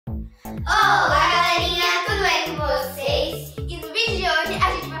Olá, galerinha, tudo bem com vocês? E no vídeo de hoje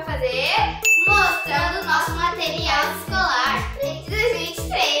a gente vai fazer mostrando o nosso material escolar de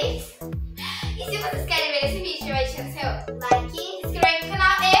 2023. E se vocês querem ver esse vídeo, vai deixar seu like, se inscrever no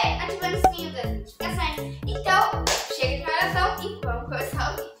canal e ativando o sininho das notificações. Então, chega de oração e vamos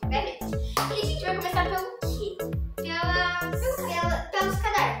começar o vídeo, né, gente? E a gente vai começar pelo quê? Pelos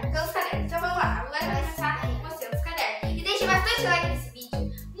cadernos. Então vamos lá, agora vai começar mostrando os cadernos. E deixe bastante like nesse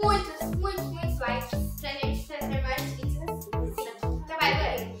vídeo, muitos likes, pra gente trazer mais vídeos assim. Então vai,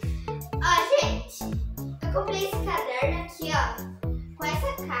 galera. Ó, gente, eu comprei esse caderno aqui, ó, com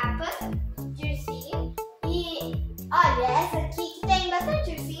essa capa de ursinho. E olha, essa aqui que tem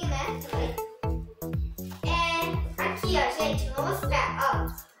bastante ursinho, né? Também. Aqui, ó, gente, vou mostrar, ó.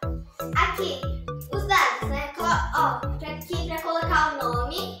 Aqui, os dados, né? Ó, aqui pra colocar o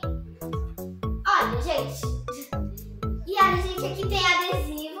nome. Olha, gente. E olha, gente, aqui tem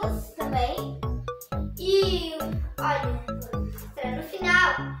adesivos também. E olha, no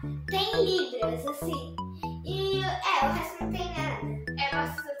final tem libras, assim. E o resto não tem nada.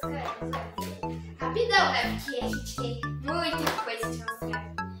 Nossos outros cadernos. Rapidão, né? Porque a gente tem muita coisa de mostrar.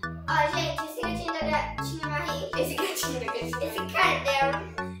 Ó, gente, esse gatinho da gatinha Marie. Esse caderno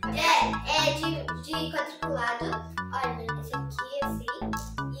é de quadriculado. Olha, esse aqui, assim.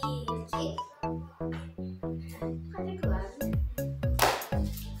 E aqui. Quadriculado.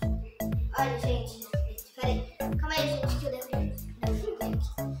 Olha, gente. Peraí. Calma aí, gente, que eu devo ver aqui.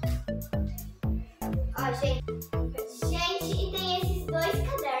 Ó, gente. Gente, e tem esses dois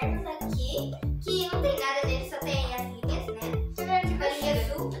cadernos aqui, que não tem nada neles, só tem as linhas, né? De bolinha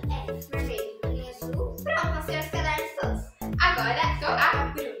azul. Vermelho, bolinha azul. Pronto, mostrei os cadernos todos. Agora, a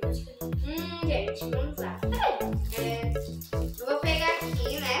Bruna. Gente, vamos lá. Peraí. Eu vou pegar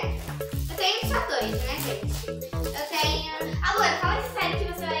aqui, né? Eu tenho só dois, né, gente? Eu tenho... Luana, fala sério que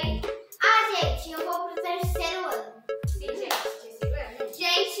você vai... gente, eu vou pro terceiro ano. Sim, gente, terceiro ano.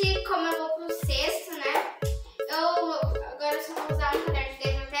 Gente, como eu vou pro sexto, né? Agora só vou usar um caderno de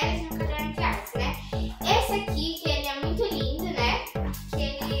 10 matérias e um caderno de artes, né? Esse aqui, que ele é muito lindo, né? Que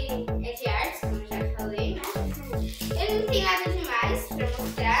ele é de artes, como eu já falei, né? Ele não tem nada demais pra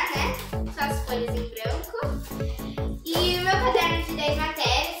mostrar, né? Só as folhas em branco. E o meu caderno de 10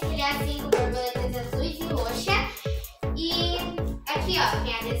 matérias, ele é assim com borboletas azuis e roxa. E aqui, ó,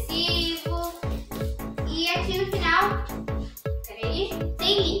 tem adesivo. E aqui no final, peraí,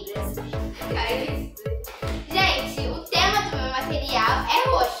 tem libras. Gente, o tema do meu material é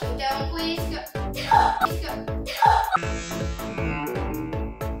roxo, então por isso que eu...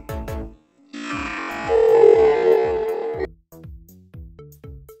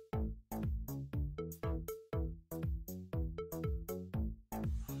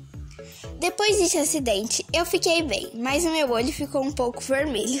 Depois desse acidente, eu fiquei bem, mas o meu olho ficou um pouco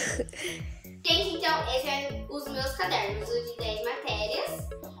vermelho. Gente, então, esses são os meus cadernos, o de 10 matérias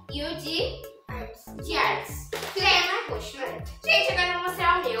e o de artes. Que é mais roxo, né? Gente, agora eu vou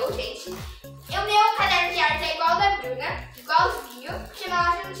mostrar o meu, gente. O meu caderno de artes é igual ao da Bruna, igualzinho, porque na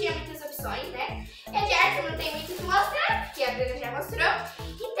loja não tinha muitas opções, né? É de artes, não tem muito o que mostrar, porque a Bruna já mostrou.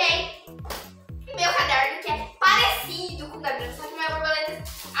 E tem o meu caderno, que é parecido com o da Bruna, só que o meu é borboletas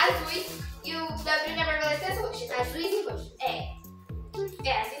azuis e o da Bruna é borboletas roxas, azuis e roxos.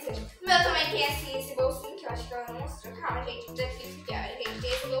 Assim. O meu também tem assim esse bolsinho, que eu acho que ela não mostrou. Calma, gente, pra ficar. Gente,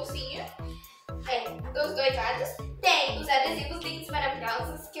 tem esse bolsinho. Dos dois lados. Tem os adesivos lindos,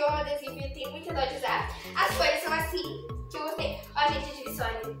 maravilhosos, que o adesivo tem muita dó de usar. As folhas são assim, que eu gostei. Ó, gente, a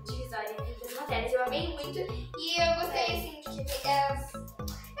divisória entre as matérias, eu amei muito. E eu gostei, assim, que elas...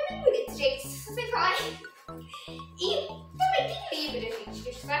 É bem bonito, gente, só sei falar. E também tem libras, gente,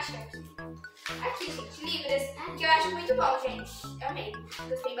 deixa eu achar aqui. Aqui, gente, libras, que eu acho muito bom, gente. Eu amei.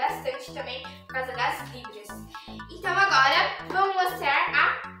 Gostei bastante também por causa das libras. Então agora, vamos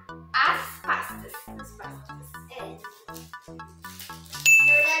mostrar as pastas. Na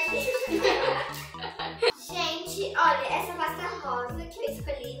verdade, gente, olha, essa pasta rosa que eu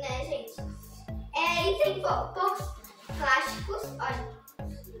escolhi, né, gente? E tem poucos plásticos, olha.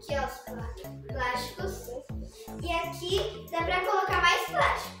 Aqui, ó, os plásticos. E aqui dá pra colocar mais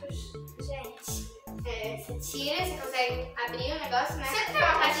plásticos, gente. Você tira, você consegue abrir o negócio, né? Você tem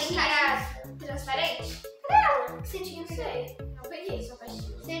uma pastinha transparente? Não, você tinha, não sei. Não peguei sua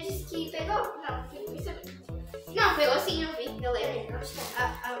pastinha. Você disse que pegou? Não, não, pegou sim, eu vi, eu lembro.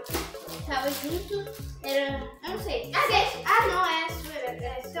 Tava junto, era... Eu não sei. Não, é a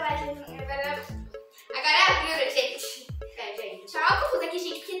sua. Agora abriu, gente. Gente, tava confusa aqui,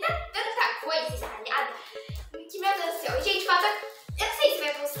 gente, porque tá tanta coisa espalhada. Que, meu Deus do céu. Gente, falta... Eu não sei se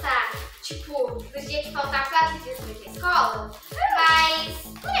vai postar, tipo, no dia que faltar 4 dias pra ir pra escola. Mas,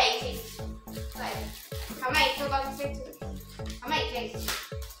 por aí, gente.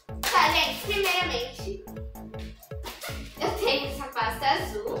 gente, primeiramente, eu tenho essa pasta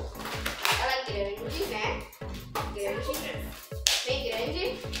azul. Ela é grande, né? Bem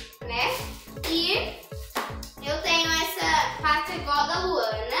grande, né? E eu tenho essa pasta igual da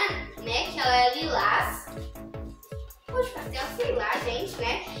Luana, né? Que ela é lilás. Cor de pastel, sei lá, gente,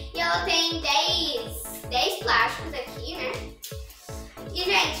 né? E ela tem 10 plásticos aqui, né? E,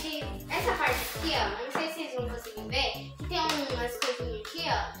 gente, essa parte aqui, ó, não sei se vocês vão conseguir ver, que tem umas coisinhas aqui,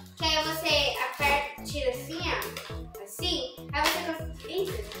 ó, que aí você aperta, tira assim, ó, assim,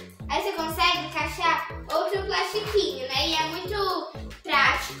 aí você consegue encaixar outro plastiquinho, né? E é muito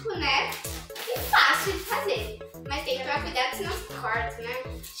prático, né? E fácil de fazer. Mas tem que tomar cuidado, senão se corta, né?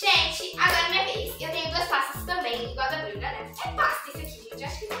 Gente, agora é minha vez. Eu tenho duas pastas também, igual a da Bruna, né? É pasta isso aqui, gente. Eu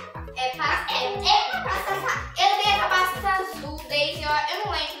acho que não é pasta. É pasta? É uma pasta. Eu tenho essa pasta azul desde, eu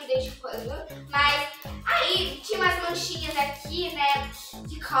não lembro desde quando, mas aí tinha umas manchinhas aqui, né?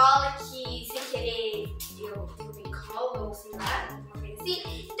 De cola que, sem querer, eu derrubei cola ou sei lá, alguma coisa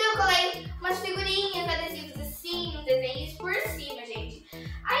assim. Então eu colei umas figurinhas, adesivos assim, uns desenhos por cima, gente.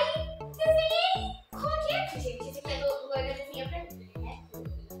 Aí desenhei. Coloquei aqui, gente. Esse aqui é do Luana desenha pra mim, né?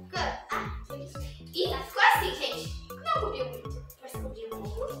 E ficou assim, gente. Não cobriu muito, mas cobriu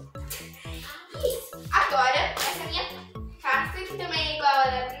muito. Isso. Agora, essa minha pasta, que também é igual a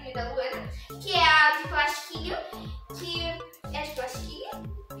da Bruna e da Luana, que é a de plastiquinho, que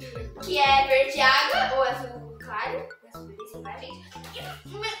é verde água ou azul claro. Gente. E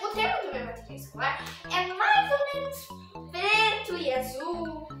o termo do meu material escolar é mais ou menos preto e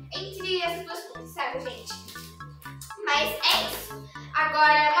azul, entre as duas cores, sabe, gente? Mas é isso.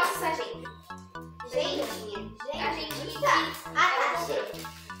 Agora, mostra essa agenda. Gente,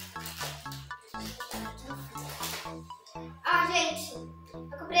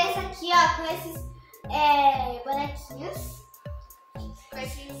 eu comprei essa aqui, ó, com esses bonequinhos. Com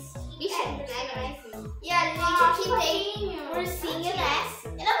esses bichinhos, né? E olha, gente, aqui tem um ursinho, né?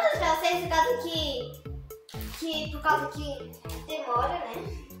 Eu não vou mostrar pra vocês por causa que demora, né?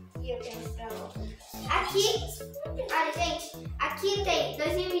 E eu quero mostrar logo. Aqui, olha, gente, aqui tem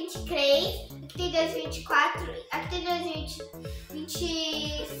 2023, aqui tem 2024, aqui tem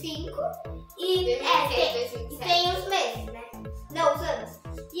 2025 e tem os meses, né? Não, os anos.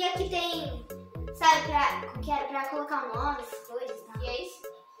 E aqui tem, sabe, que era pra colocar o nome, essas coisas e tal. E é isso?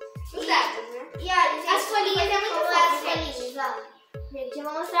 Os dados, né? E olha, gente, as folhinhas é muito fofo, as folhinhas, ó. Gente, eu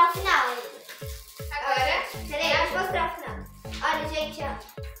vou mostrar o final ainda. Agora, peraí, eu vou mostrar o final. Olha, gente, ó.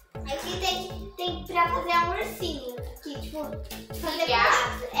 Aqui tem pra fazer um ursinho. Aqui, tipo, fazer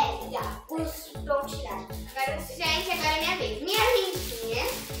ligar. Ligar. Os tirar. Agora, gente, agora é minha vez. Minha agendinha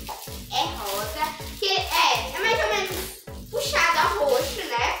é rosa, que é mais ou menos puxada a roxo,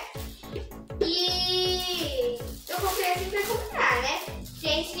 né? E eu comprei assim pra comprar, né?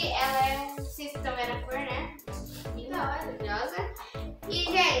 Gente, ela é, vocês estão vendo a cor, né? Maravilhosa. E,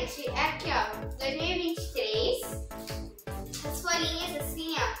 gente, aqui, ó, 2023. As folhinhas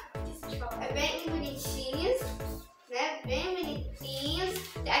assim, ó, é bem bonitinhos, né? Bem bonitinhos.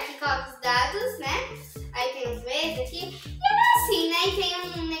 Aqui coloca os dados, né? Aí tem os meses aqui. E é assim, né? E tem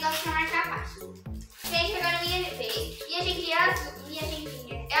um negócio pra marcar a página. Gente, agora minha vez. E a agendinha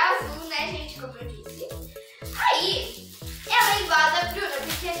é azul, né, gente? Como eu disse. Aí, ela é igual a da Bruna,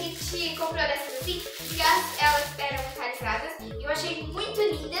 porque a gente comprou dessas assim, porque elas eram metalizadas. E eu achei muito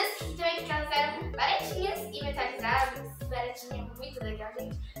lindas. E também porque elas eram baratinhas e metalizadas. Baratinha, muito legal,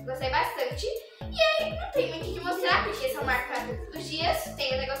 gente. Gostei bastante. E aí, não tem muito o que mostrar, porque são marcados os dias.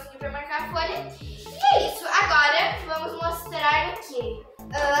 Tem um negocinho pra marcar a folha. E é isso. Agora, vamos mostrar o quê?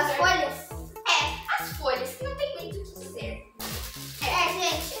 As folhas? As folhas. Não tem muito o que dizer.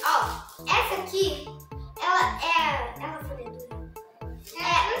 Gente, ó. Essa aqui, ela é folha dura.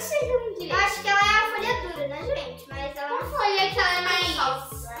 Não sei como direito. Eu acho que ela é a folha dura, né, gente? Mas ela Uma folha que ela é mais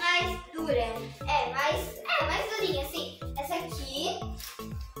dura. Mais durinha, assim. Essa aqui,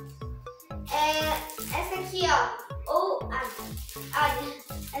 ó. Olha,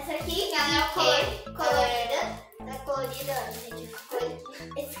 essa aqui ela é o quê? Colorida. Tá colorida, gente.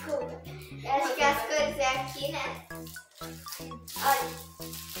 Desculpa. Eu acho que as cores é aqui, né? Olha.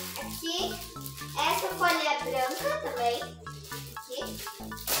 Aqui. Essa folha é branca também. Aqui.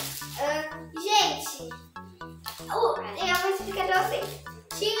 Gente. Eu vou explicar pra vocês.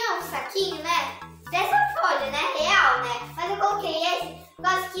 Tinha um saquinho, né? Dessa folha, né? Real, né? Mas eu coloquei esse por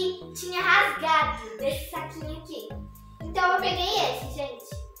causa que tinha rasgado desse saquinho aqui. Então eu peguei esse, gente.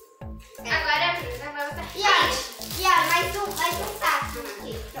 Agora a Bruna vai botar. E olha, mais um saco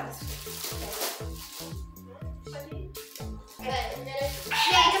aqui. Próximo.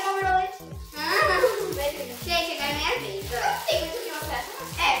 Gente, eu comprei. Gente, agora é minha vez. Não tem muito o que mostrar.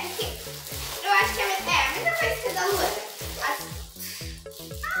 Porque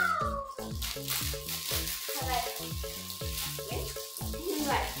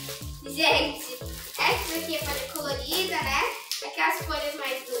Gente, essa daqui é folha colorida, né? Aquelas folhas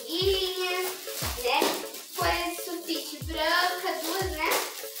mais durinhas, né? Folha de sulfite branca, 2, né?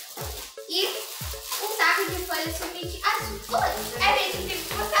 E um saco de folha de sulfite azul. Colorida. A gente tem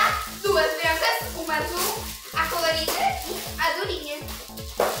que botar 2 brancas, uma azul, a colorida e a durinha.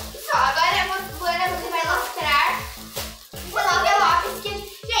 Só, agora você vai mostrar envelopes que...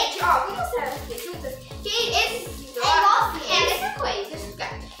 Gente, ó, vou mostrar aqui juntas que esses envelopes é a mesma coisa. Deixa eu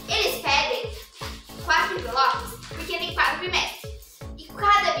explicar. Eles pedem 4 envelopes porque tem 4 bimestres. E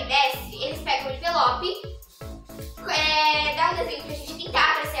cada bimestre eles pegam o envelope, dá um desenho pra gente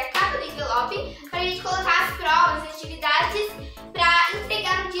pintar pra ser a capa do envelope, pra gente colocar as provas, as atividades pra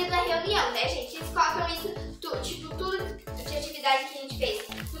entregar no dia da reunião, né, gente? Eles colocam isso, tipo, tudo de atividade que a gente fez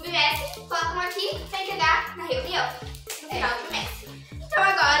no bimestre, colocam aqui pra entregar na reunião, no final do bimestre. Então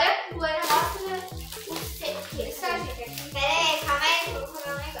agora, Luana mostra o CQ. Só, gente, Pera aí, calma aí, vou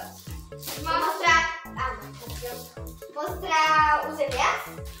fazer um negócio. Vou mostrar... mostrar os EVAs?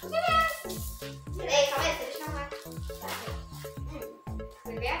 Os EVAs. Pera aí, calma aí, deixa eu arrumar.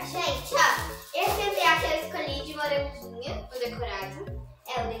 Gente, ó, esse EVA que eu escolhi de moranguinho, o decorado.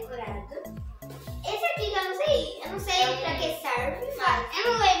 é o decorado. Esse aqui que eu não sei pra que serve, mas... Eu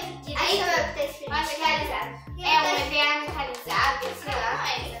não lembro direito. Aí eu que tá escrito. Mas metalizado. É um EVA metalizado, sei lá. Não é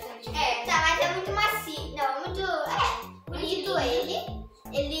exatamente. Tá, mas é muito macio. Não, é muito... bonito ele.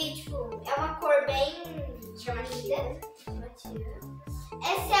 Ele, tipo, é uma cor bem... chamativa.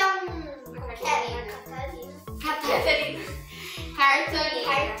 Esse é um...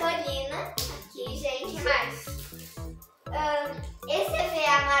 Cartolina. Aqui, gente, O que mais? esse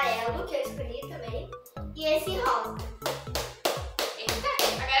EVA amarelo, que eu escolhi também. E esse rosa. Eita,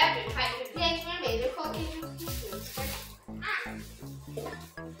 agora abriu. Vai, gente, vermelho. Eu coloquei junto com os dois.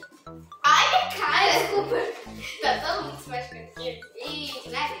 Ai, minha cara, desculpa. Tá todo mundo se machucando aqui. Isso,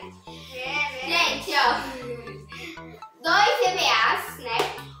 né, gente? Gente, ó. 2 EVAs, né?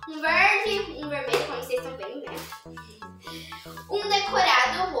 Um verde, um vermelho, como vocês estão vendo, né? Um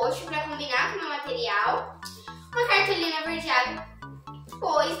decorado roxo pra combinar com o meu material. Uma cartolina verdeada,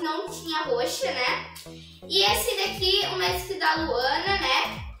 pois não tinha roxa, né? E esse daqui, o Nesse da Luana,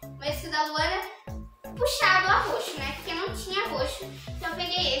 né? O Nesse da Luana puxado a roxo, né? Porque não tinha roxo. Então eu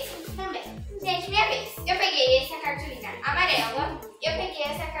peguei esse também. Gente, minha vez. Eu peguei essa cartolina amarela. Eu peguei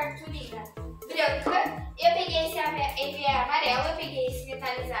essa cartolina branca. Eu peguei esse EVA amarelo. Eu peguei esse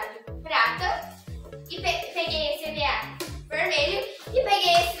metalizado prata. E peguei esse EVA vermelho. E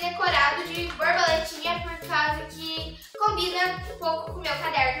peguei esse decorado de borboletinha por causa que combina um pouco com o meu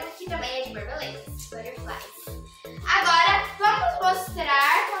caderno, que também é de borboletas, butterflies. Agora, vamos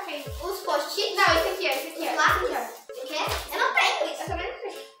mostrar os post-its. Não, esse aqui, ó, esse aqui, ó. O quê? Eu não tenho isso. Eu também não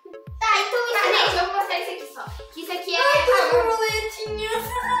tenho. Tá, então isso Tá, não. gente, eu vou mostrar esse aqui só. Que isso aqui é... borboletinhas.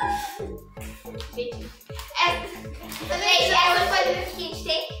 Gente, essa folha que a gente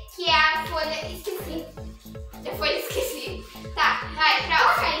tem, que é a folha... Esqueci. A folha esqueci. Tá, vai,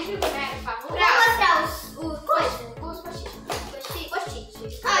 pra aí junto, né, por favor. Vou mostrar os post-its. Os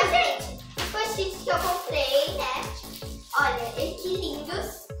post-its. Ó, gente, os post-its que eu comprei, né? Olha, que lindos.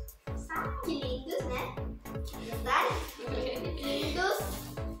 Que lindos, né? Gostaram? Lindos.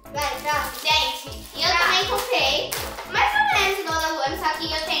 Vai, pronto. Gente, eu também comprei mais ou menos igual da Luana, só que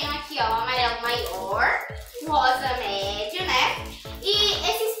eu tenho aqui, ó, um amarelo maior, um rosa médio, né? E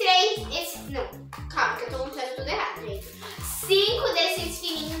esses 3, não, calma, que eu tô montando tudo errado, gente. 5 desses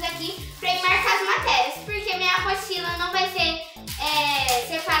fininhos aqui pra eu marcar as matérias, porque minha apostila não vai ser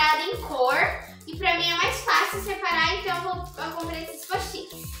separada em cor e pra mim é mais fácil separar, então eu comprei esses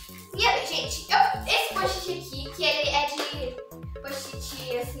post-its. E aí, gente, esse post-it aqui, que ele é de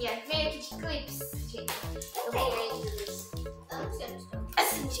post-it assim, ó, meio que de clips, gente. Eu tenho aí.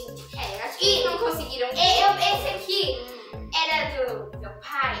 Assim, gente. Acho que não conseguiram. Esse aqui era do meu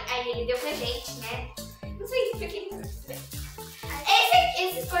pai, aí ele deu pra gente, né? Não sei pra quem não sabe.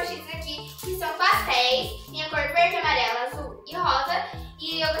 Esses post-its aqui, que são pastéis, tem a cor verde, amarela, azul e rosa.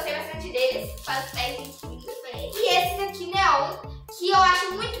 E eu gostei bastante deles, pastéis incríveis. E esses aqui, neon, que eu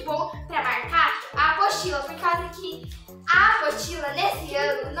acho muito bom pra marcar a apostila, por causa que a apostila nesse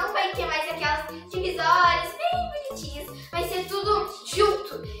ano não vai ter mais aquelas divisórias bem bonitinhas, vai ser tudo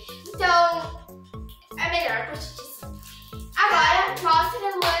junto. Então, é melhor post-it. Agora, mostra,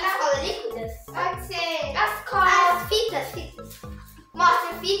 Luana, Cola líquidas? pode ser as colas. As fitas.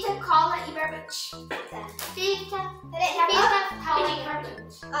 Mostra fita, cola e barbante. Tá. Fita, Peraí, cola e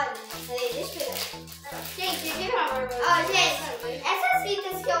barbante. olha, peraí, deixa eu pegar. Gente, vocês viram a barbante? Ó, gente, essas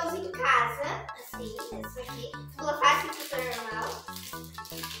fitas que eu uso em casa, assim, essas aqui, vou colocar assim pro seu normal.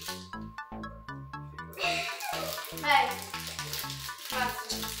 Vai.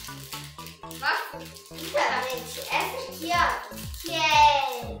 Mostra. Então, gente, essa aqui, ó,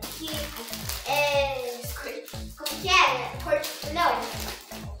 como que era? Não,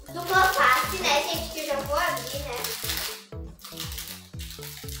 dupla face, né, gente, que eu já vou abrir, né?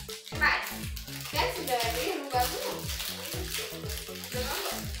 Mas, antes de eu abrir, eu não gosto não. Eu não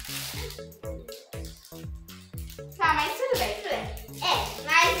gosto. Tá, mas tudo bem, tudo bem.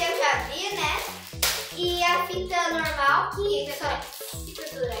 Mas eu já vi, né? E a fita normal, que só fita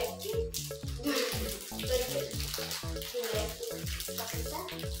durex.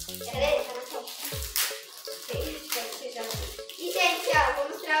 Peraí, tá na caixa. E, gente, ó, vou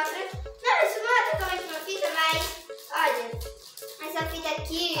mostrar outra. Não, isso não é totalmente uma fita, mas, olha, essa fita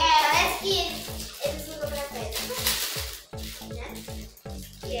aqui, parece que eles usam pra festa. Né?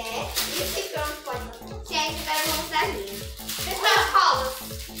 E isso e pronto, pode botar. Gente, agora eu vou mostrar a minha. Pessoal, colas.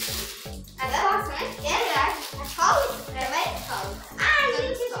 As colas, né? É verdade. As colas? Também? Colas. Ai,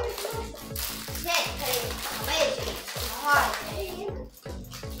 gente, peraí. Calma aí, gente.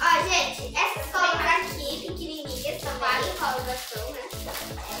 Ó, gente, essas colas aqui, pequenininhas também. Várias colas bastão, né?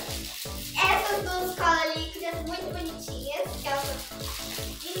 Essas duas colas líquidas muito bonitinhas, que elas são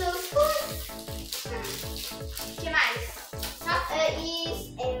minúsculas. O que mais?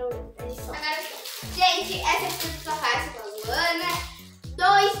 Agora, gente, essa aqui do sofá é da Luana.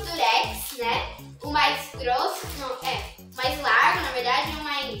 2 durex, né? O mais grosso, não, mais largo, na verdade, e o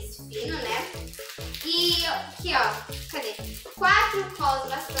mais fino, né? E aqui, ó, cadê? 4 colas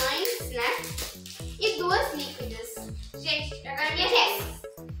bastões, né? E 2 líquidas. Gente, agora minha regra.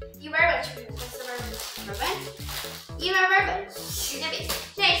 E o barbante, E o meu barbante. Minha vez.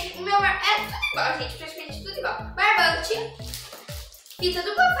 Gente, o meu barbante é tudo igual, gente, praticamente tudo igual. Barbante, fita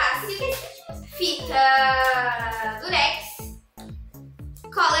dupla face, fita durex,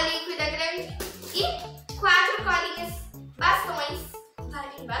 cola líquida grande e 4 colinhas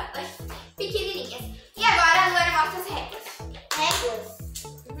bastões pequenininhas. E agora a Luana mostra as regras.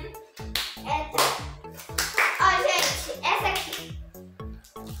 Réguas? Tá. Ó, gente, essa aqui.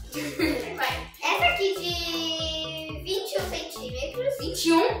 Essa aqui de 21 centímetros.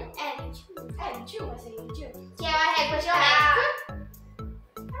 21? 21, essa aí, 21. Que é a régua geométrica,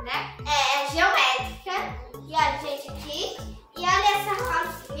 né? É geométrica. E olha, gente, aqui. E olha essa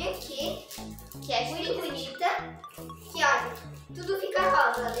rosinha aqui, que é muito bonita. Que olha, tudo fica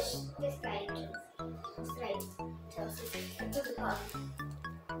rosa. Deixa eu testar aí. Então, fica tudo rosa.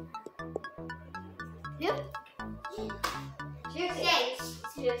 Viu? Gente,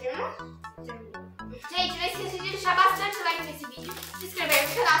 você já terminou? Gente, não esqueça de deixar bastante like nesse vídeo, se inscrever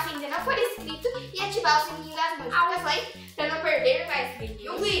no canal se ainda não for inscrito e ativar o sininho das notificações para não perder mais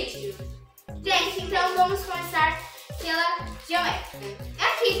nenhum vídeo. Gente, então vamos começar pela geométrica.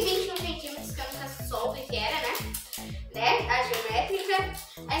 Aqui 21 centímetros, que eu nunca soube que era, né? A geométrica.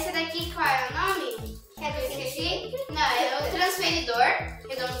 Essa daqui, qual é o nome? Eu esqueci. Não, é o transferidor,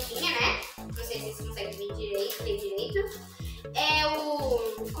 redondinha, né? Não sei se vocês conseguem ver direito. É o...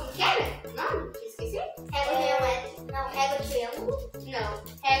 como que era o nome? Esqueci? Régua geométrica. Não, régua triângulo. Não,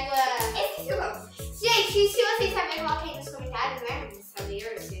 régua... Esqueci o nome. Gente, se vocês saberem, coloquem aí nos comentários, né?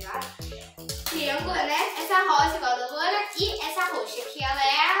 Saber, sei lá. Triângulo, né? Essa rosa igual da Luana e essa roxa, que ela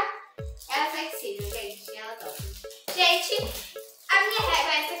é flexível, gente. Ela toca. Gente, a minha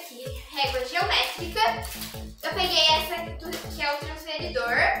régua é essa aqui. Régua geométrica. Eu peguei essa que é o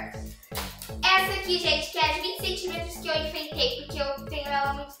transferidor. Essa aqui, gente, que é de 20 centímetros que eu enfeitei, porque eu tenho ela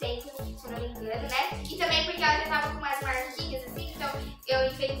há muito tempo, se eu não me engano, né? E também porque ela já tava com umas marquinhas assim, então eu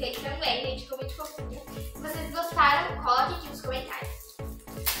enfeitei também, gente, ficou muito fofinha. Se vocês gostaram, coloquem aqui nos comentários.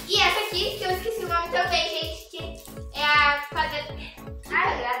 E essa aqui, que eu esqueci o nome também, gente, que é a quadrada.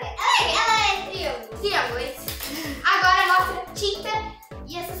 Ela é triângulo. Triângulo, isso. Agora mostra tinta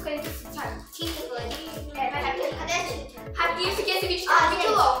e essas coisas assim, sabe? Tinta colorida. Vai rapidinho. Cadê a tinta? Rapidinho, porque esse vídeo tá muito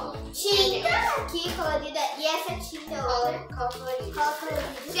gente, longo. Tinta aqui colorida e essa tinta outra. Cola colorida. Cola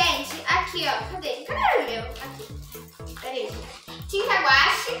colorida. Gente, aqui, ó. Cadê? Cadê o meu? Aqui. Peraí. Tinta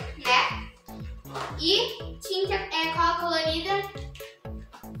guache, né? E tinta cola colorida.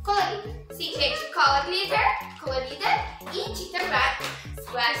 Sim, gente. Cola glitter colorida e tinta guache.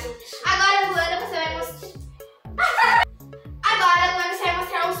 Agora, Luana, você vai mostrar. Agora, Luana, você vai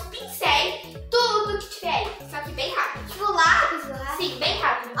mostrar os pincéis. Tudo que tiver aí. Só que bem rápido. Tipo lápis, Sim, bem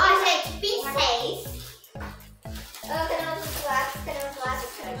rápido. Ó, gente, pincéis. Cadê os lápis?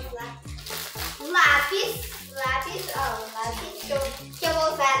 Lápis, ó, lápis que eu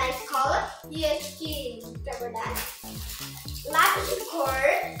vou usar na escola. E esse aqui pra bordar. Lápis de cor.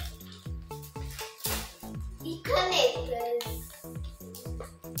 E canetas.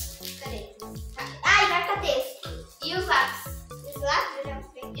 Tá. Ah, e marca-texto. E os lápis. Os lápis eu já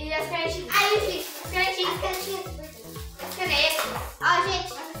mostrei. E as canetinhas. Ah, e os riscos. canetinhas. As canetinhas. As canetas. Ó,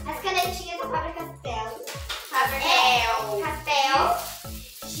 gente, as canetinhas da Faber-Castell. Faber-Castell.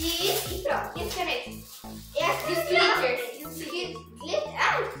 Giz e pronto. E as canetas? E as Glitter. Glitter?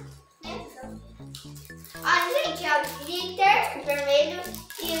 Olha, gente, ó, glitter vermelho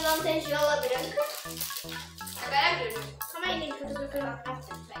e lantejola branca. Agora a Bruna. Calma aí, gente, que eu tô procurando.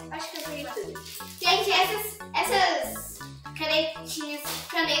 Acho que eu peguei tudo. Gente, essas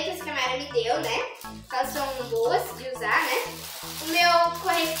canetas que a Mara me deu, né? Elas são boas de usar, né? O meu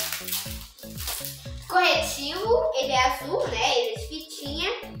corretivo, ele é azul, né? Ele é de fitinha.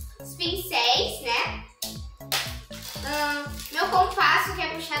 Os pincéis, né? Meu compasso, que é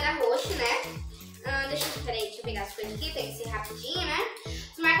puxada roxo, né? Deixa eu pegar as coisas aqui, tem que ser rapidinho, né?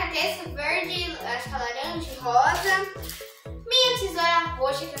 Os marca-texto verde, acho que é laranja, rosa. Minha tesoura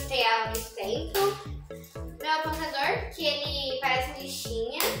roxa, que eu tenho ela há muito tempo. Meu apontador, que ele parece um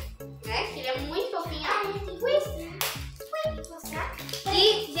lixinha, né? Que ele é muito fofinho. Mostrar?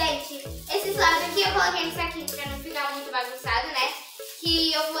 E, gente, esses lápis aqui eu coloquei no saquinho pra não ficar muito bagunçado, né?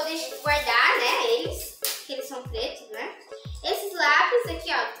 Que eu vou guardar, né? Eles, que eles são pretos, né? Esses lápis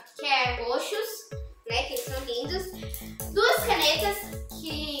aqui, ó, que é roxos, né? Que eles são lindos. Duas canetas,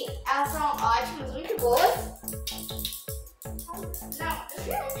 que elas são ótimas, muito boas. Não,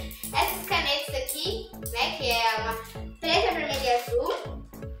 essas canetas aqui, né? Que é uma preta, vermelha e azul.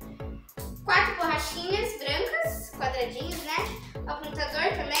 4 borrachinhas brancas, quadradinhos, né? O apontador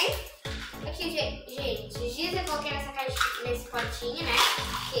também. Aqui, gente, giz eu coloquei nessa caixa, nesse potinho, né?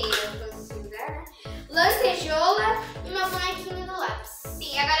 Que eu consigo usar, né? Lantejola e uma bonequinha do lápis.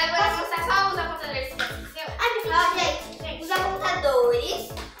 Sim, agora eu vou mostrar só os apontadores que você esqueceu. Gente, os apontadores,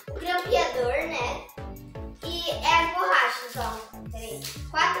 o grampeador, né? E as borrachas, ó. Peraí.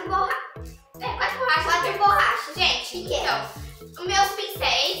 4 borrachas. 4 borrachas. 4 borrachas. Gente, então, os meus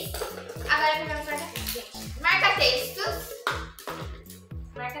pincéis. Agora pegamos marca-textos, gente. Marca-textos.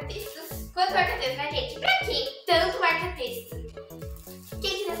 Marca-textos. Quantos marca-textos, né, gente? Pra que tanto marca-texto?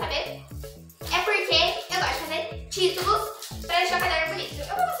 Quem quiser saber? É porque eu gosto de fazer títulos pra deixar o caderno bonito. Eu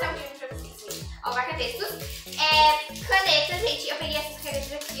vou mostrar um vídeo pra vocês, gente. Ó, marca-textos. Canetas, gente. Eu peguei essas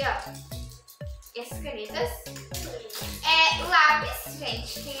canetas aqui, ó. Essas canetas. Lápis,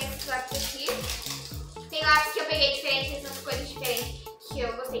 gente. Tem esses lápis aqui. Tem lápis que eu peguei diferentes, essas coisas diferentes que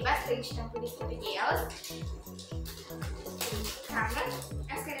eu gostei bastante, então por isso que eu peguei elas. Calma.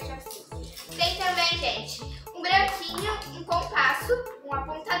 As canetas assim. Tem também, gente, um branquinho, um compasso, um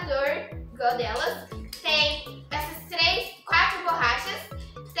apontador, igual delas. Tem essas 4 borrachas.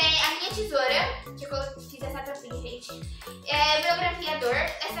 Tem a minha tesoura, que eu fiz essa tampinha, gente. Meu grampeador,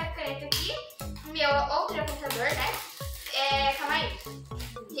 essa caneta aqui. Meu outro apontador, né? Calma aí.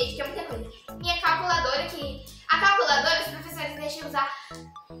 Gente, que é muita coisa. Minha calculadora, que... A calculadora, os professores deixam usar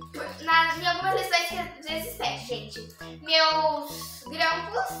em algumas lições que às vezes pede, gente. Meus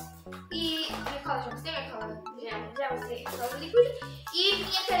grampos e... Minha cola, já mostrei minha cola? Já mostrei a cola do líquido. E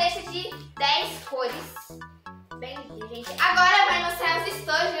minha caneta de 10 cores. Bem linda, gente. Agora vai mostrar os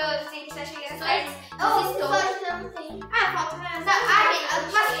estojos. A gente tá chegando perto. Os estojos eu não tenho. falta mais.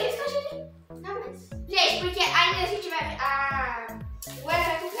 Gente, estojo. Não, mas... Gente, porque ainda a gente vai... Agora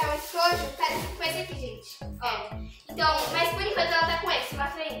vai comprar um estojo, parece com esse aqui, gente. Ó. Então, mas por enquanto ela tá com esse.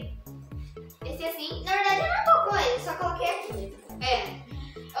 Mostra aí. Esse assim. Na verdade eu não tô com ele, só coloquei aqui.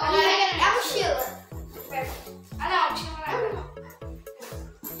 Agora É a mochila. Não, a mochila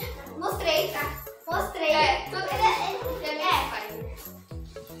não. Mostrei, tá? Mostrei. Tudo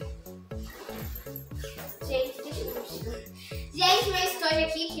Gente, deixa eu mostrar. Gente, meu estojo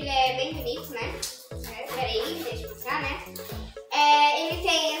aqui, que ele é bem bonito, né? Peraí, deixa eu mostrar, né? Ele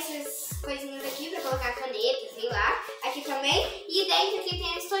tem essas coisinhas aqui pra colocar caneta, sei lá. Aqui também. E dentro aqui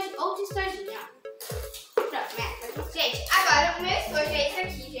tem outro estojinho, ó. Pronto, né? Gente, agora o meu estojo é esse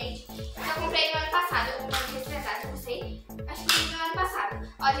aqui, gente. Eu comprei no ano passado, ou no ano retrasado, não sei. Acho que no ano passado.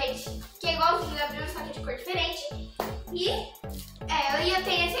 Ó, gente, que é igualzinho da Bruna, só que de cor diferente. E eu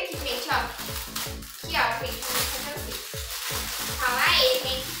tenho esse aqui, gente, ó. Aqui, ó, gente, vou mostrar pra vocês. Fala ele,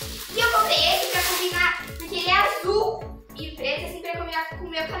 gente. E eu comprei esse pra combinar, porque ele é azul e preto, assim, pra combinar com o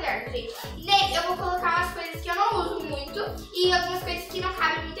meu caderno, gente. E nele eu vou colocar umas coisas que eu não uso muito e algumas coisas que não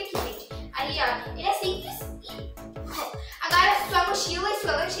cabem muito aqui, gente. Ali, ó, ele é simples e... Agora, sua mochila e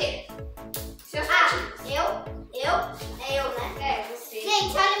sua lancheira. Eu, né? Você.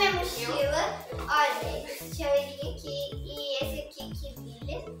 Gente, olha minha mochila. Olha, esse chaveirinho aqui e esse aqui que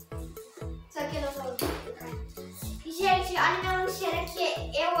brilha. Só que eu não vou colocar. Gente, olha minha mochila que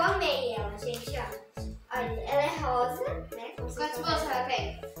eu amei ela, gente, ó. Olha, ela é rosa, né? Quantos bolsos ela tem?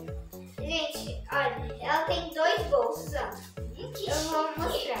 Gente, olha, ela tem 2 bolsos, ó. Eu vou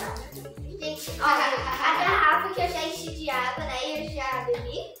mostrar. Gente, gente, olha, a garrafa que eu já enchi de água, né? E eu já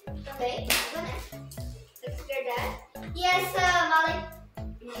bebi também, água, né? É verdade. E essa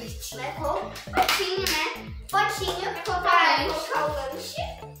maletinha, né? Potinho, né? Potinho pra colocar o lanche.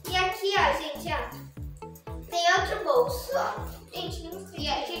 E aqui, ó, gente, ó. Tem outro bolso, ó. Gente, não sei. E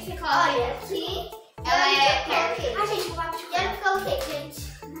aqui que você coloca? Olha, aqui. Ela é coloquei. Ah, gente, vou E olha o que eu coloquei, gente.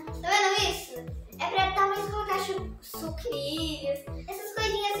 Tá vendo isso? É pra talvez colocar sucrilhos, essas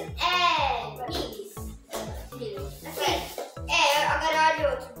coisinhas, minis. Assim, agora olha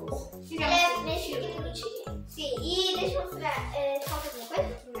o outro bolso. Ele é meio pequenininho. Sim, e deixa eu mostrar, falta alguma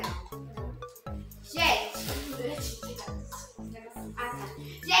coisa? Não.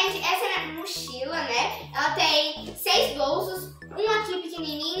 Gente, essa é a minha mochila, né? Ela tem 6 bolsos, um aqui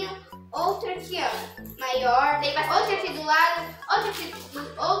pequenininho, outro aqui, ó, maior, outro aqui do lado, outro aqui do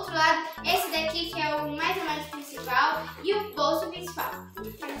outro lado, esse daqui que é o mais ou menos principal e o bolso principal.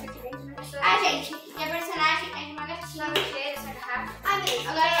 Ah, gente, minha personagem é de uma gatinha. Essa garrafa. Ah, beleza.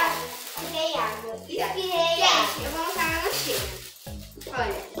 Agora espirrei água. Gente, eu vou mostrar minha lancheira.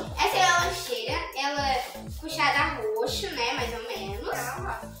 Olha, essa é a lancheira, ela é puxada roxo, né, mais ou menos.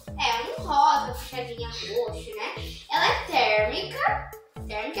 É um rosa puxadinha roxo, né? Ela é térmica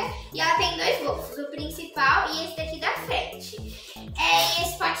e ela tem 2 bolsos, o principal e esse daqui da frente. E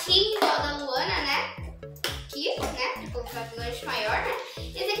esse potinho igual da Luana, né? Aqui, né? Pra colocar o lanche maior, né?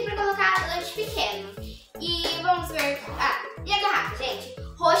 E esse aqui pra colocar lanche pequeno. E vamos ver. Ah, e a garrafa, gente?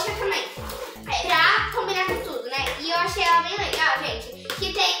 Roxa também. Pra combinar com tudo, né? E eu achei ela bem legal, gente.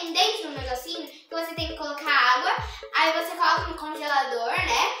 Que tem dentro do negocinho que você tem que colocar água. Aí você coloca no congelador,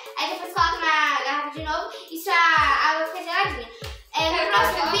 né? Aí depois coloca na garrafa de novo. E sua água fica geladinha. No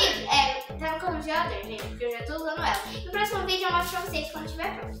próximo vídeo, tá no congelador, gente, porque eu já tô usando ela. No próximo vídeo eu mostro pra vocês quando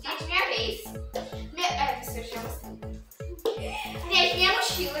tiver pronto. Gente, minha vez. Você já mostrei. Gente, minha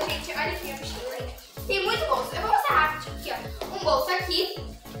mochila, gente, olha aqui minha mochila, gente. Tem muito bolso. Eu vou mostrar rápido aqui, ó. Um bolso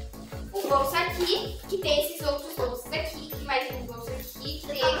aqui, que tem esses outros bolsos aqui, e mais um bolso aqui, que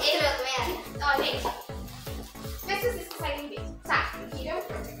tem ó, gente. Vê se vocês conseguem ver. Tá, viram?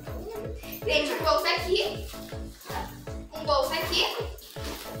 Gente, um bolso aqui. Um bolso aqui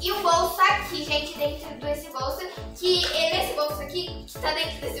e um bolso aqui, gente, dentro desse bolso, que nesse bolso aqui, que tá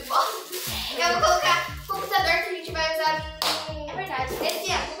dentro desse bolso, eu vou colocar o computador que a gente vai usar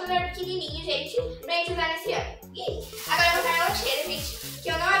nesse ano, computador pequenininho, gente, pra gente usar nesse ano. E agora eu vou botar a lancheira, gente, que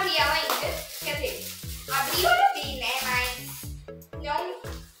eu não abri ela ainda, quer dizer, abri, né, mas não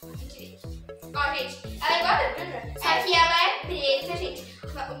direito. Ó, gente, ela é igual a da Bruna, só que ela é preta, gente.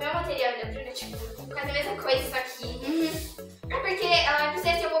 O meu material da Bruna é tipo quase a mesma coisa, só que é porque ela vai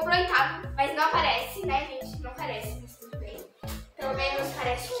precisar ser pro oitavo, mas não aparece, né, gente? Não parece, mas tudo bem. Pelo menos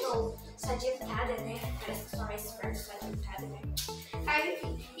parece que eu sou adiantada, né? Parece que eu sou mais forte, sou adiantada, né? Mas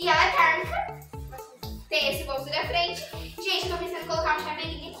enfim. E ela é térmica. Tem esse bolso da frente. Gente, eu tô pensando em colocar um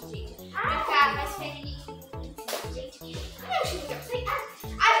chavelinho aqui, gente. Pra ficar mais feminininho. Gente,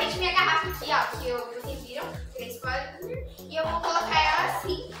 gente, minha garrafa aqui, ó, que vocês viram, e eu vou colocar ela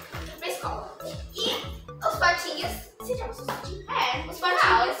assim pra escola. E os potinhos, você já mostrou os potinhos? Os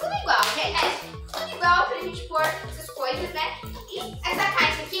potinhos, tudo igual, gente. Tudo igual pra gente pôr essas coisas, né? E essa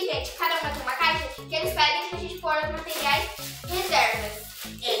caixa aqui, gente, cada uma tem uma caixa que eles pedem pra gente pôr os materiais reservas.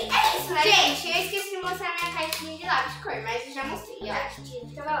 É isso, né? Gente, eu esqueci de mostrar minha caixinha de lápis de cor, mas eu já mostrei, ó.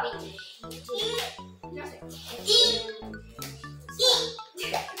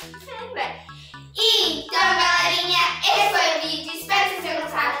 Então, galerinha, esse foi o vídeo. Espero que vocês tenham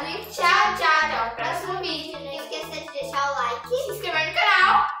gostado. E tchau, tchau. Até o próximo vídeo. Não esqueça de deixar o like, Se inscrever no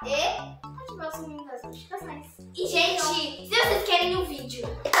canal e ativar o sininho das notificações. E, gente, se vocês querem um vídeo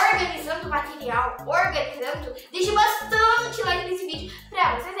organizando o material, deixe bastante like nesse vídeo.